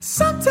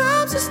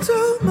Sometimes it's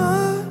too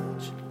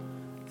much,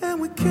 and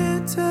we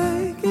can't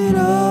take it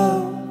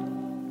all.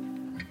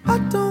 I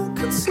don't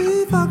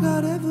conceive I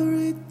got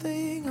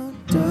everything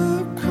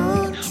under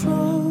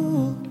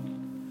control.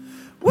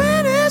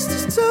 When it's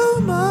just too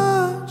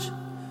much,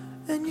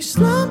 and you're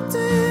slumped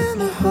in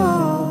the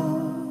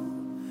hole,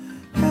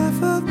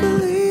 half of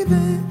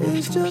believing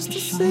is just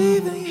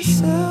deceiving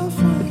yourself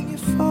when you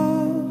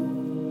fall.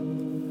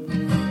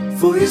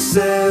 For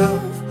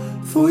yourself,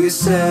 for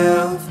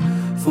yourself,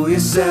 for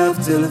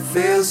yourself till it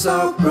feels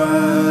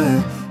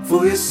alright.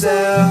 For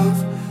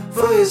yourself,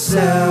 for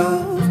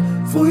yourself,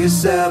 for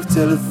yourself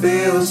till it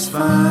feels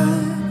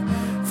fine.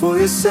 For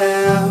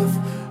yourself,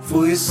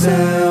 for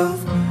yourself,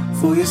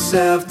 for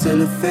yourself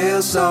till it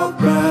feels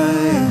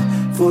alright.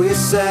 For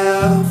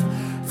yourself,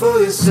 for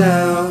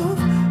yourself,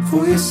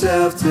 for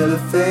yourself till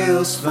it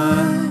feels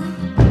fine.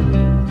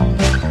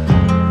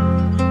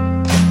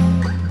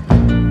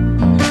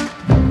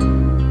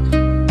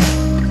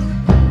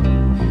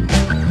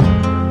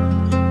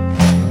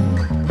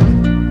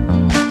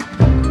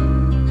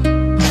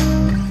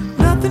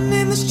 Nothing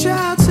in this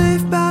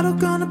child-safe battle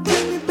gonna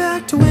bring me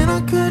back to when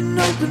I couldn't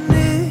open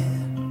it.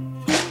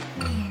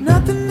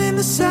 Nothing in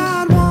the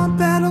sidewalk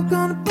battle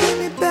gonna bring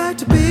me back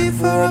to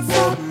before I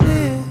fought in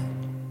it.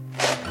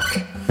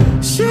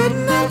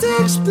 Shouldn't have to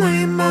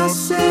explain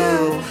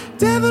myself.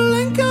 Devil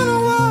ain't gonna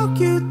walk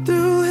you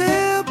through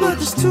hell, but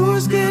this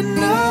tour's getting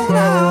old.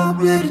 I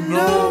already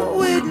know,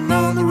 waiting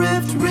on the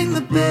ref to ring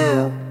the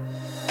bell.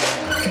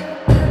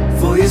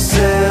 For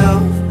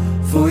yourself,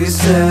 for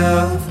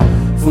yourself,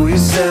 for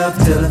yourself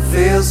till it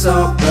feels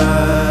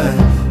alright.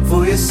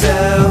 For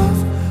yourself,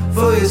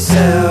 for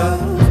yourself,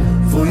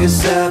 for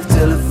yourself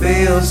till it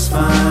feels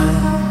fine.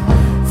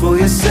 For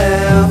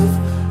yourself,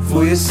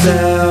 for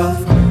yourself,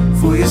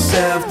 for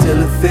yourself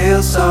till it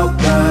feels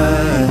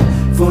alright.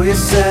 For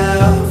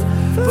yourself,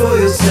 for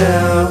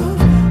yourself,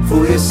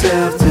 for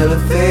yourself till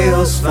it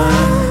feels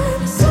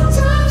fine.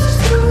 Sometimes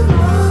it's too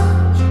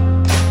much,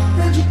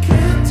 and you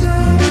can't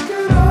take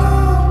it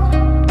all.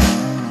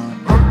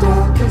 I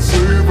don't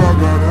conceive I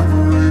got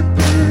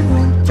everything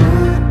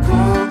under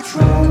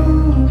control.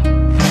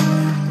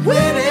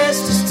 When it's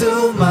just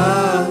too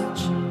much,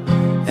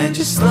 and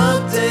you're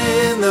slumped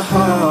in the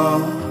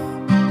hole,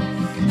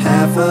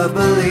 half of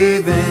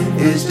believing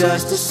is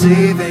just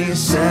deceiving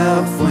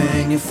yourself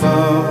when you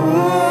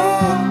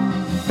fall.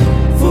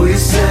 For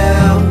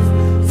yourself,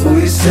 for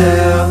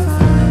yourself,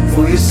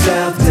 for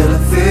yourself till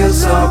it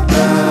feels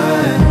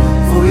alright.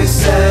 For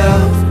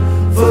yourself,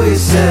 for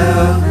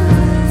yourself,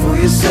 for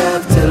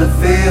yourself till it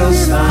feels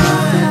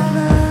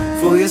fine.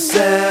 For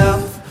yourself,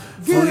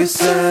 for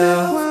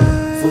yourself,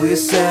 for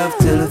yourself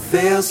till it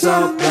feels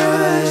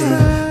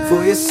alright.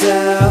 For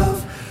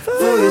yourself,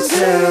 for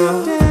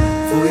yourself,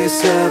 for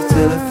yourself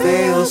till it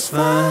feels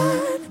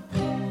fine.